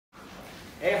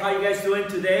Hey, how you guys doing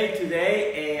today?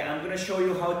 Today I'm gonna show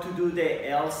you how to do the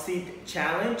L-sit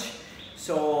challenge.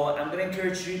 So I'm gonna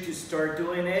encourage you to start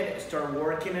doing it, start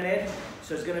working on it.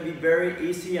 So it's gonna be very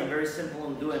easy and very simple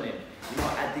in doing it. You know,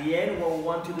 at the end, what we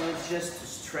want to do is just to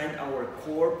strengthen our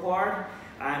core part.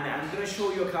 And I'm gonna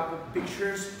show you a couple of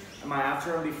pictures, my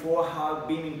after and before, how I've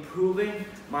been improving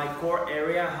my core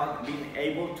area, how I've been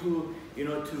able to,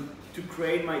 to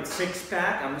create my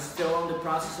six-pack. I'm still in the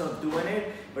process of doing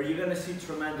it, but you're gonna see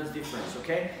tremendous difference,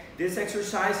 okay? This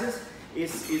exercises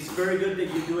is very good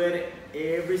that you do it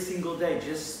every single day.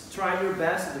 Just try your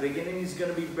best. At the beginning, it's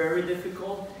gonna be very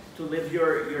difficult to lift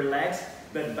your legs,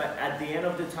 but at the end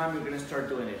of the time, you're gonna start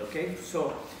doing it, okay?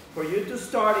 So for you to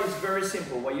start, it's very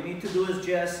simple. What you need to do is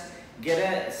just get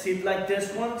a sit like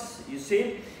this once, you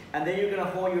see? And then you're gonna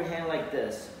hold your hand like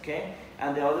this, okay?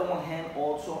 And the other one hand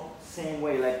also same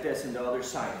way like this in the other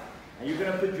side. And you're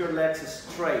gonna put your legs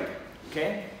straight,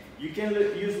 okay? You can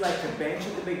use like a bench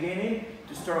at the beginning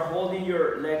to start holding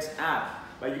your legs up.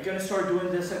 But you're gonna start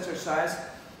doing this exercise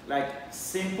like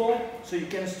simple so you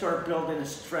can start building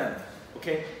strength,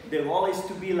 okay? The goal is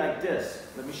to be like this.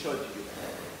 Let me show it to you.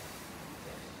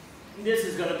 This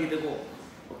is gonna be the goal,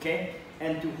 okay?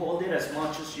 And to hold it as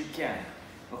much as you can,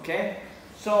 okay?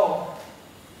 So,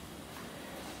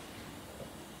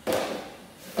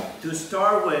 to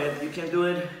start with, you can do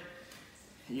it,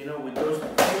 you know, with those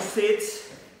two sits,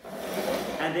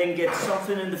 and then get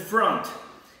something in the front,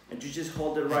 and you just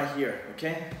hold it right here,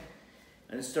 okay?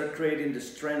 And start creating the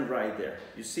strength right there.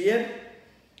 You see it?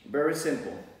 Very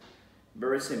simple,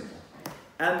 very simple.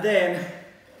 And then,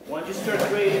 once you start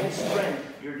creating strength,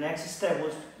 your next step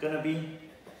was gonna be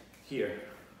here.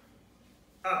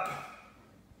 Up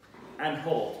and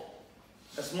hold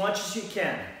as much as you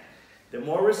can. The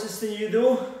more resistance you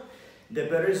do, the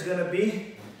better it's gonna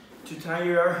be to tie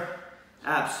your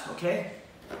abs, okay?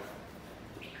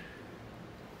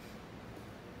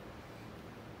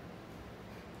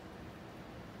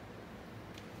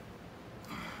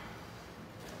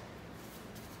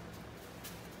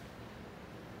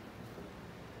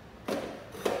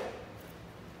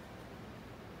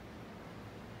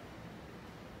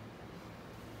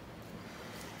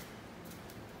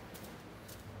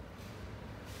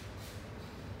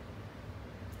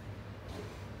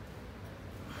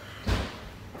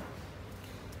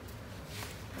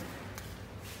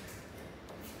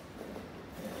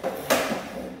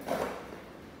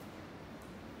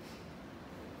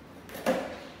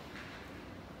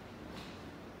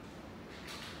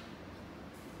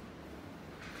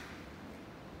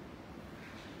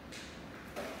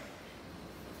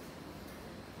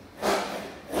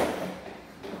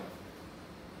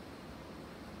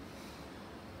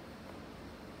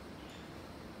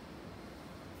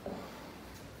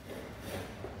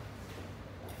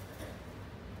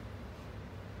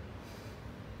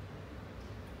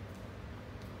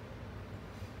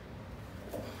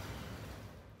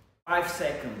 Five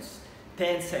seconds,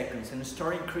 10 seconds, and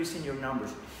start increasing your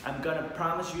numbers. I'm gonna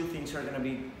promise you things are gonna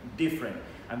be different.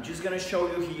 I'm just gonna show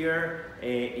you here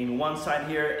in one side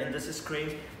here in this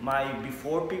screen my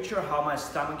before picture, how my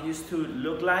stomach used to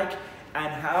look like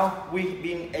and how we've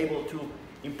been able to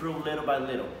improve little by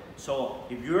little. So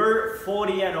if you're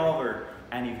 40 and over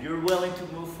and if you're willing to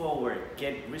move forward,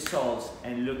 get results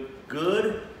and look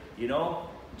good, you know,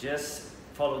 just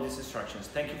follow these instructions.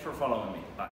 Thank you for following me. Bye.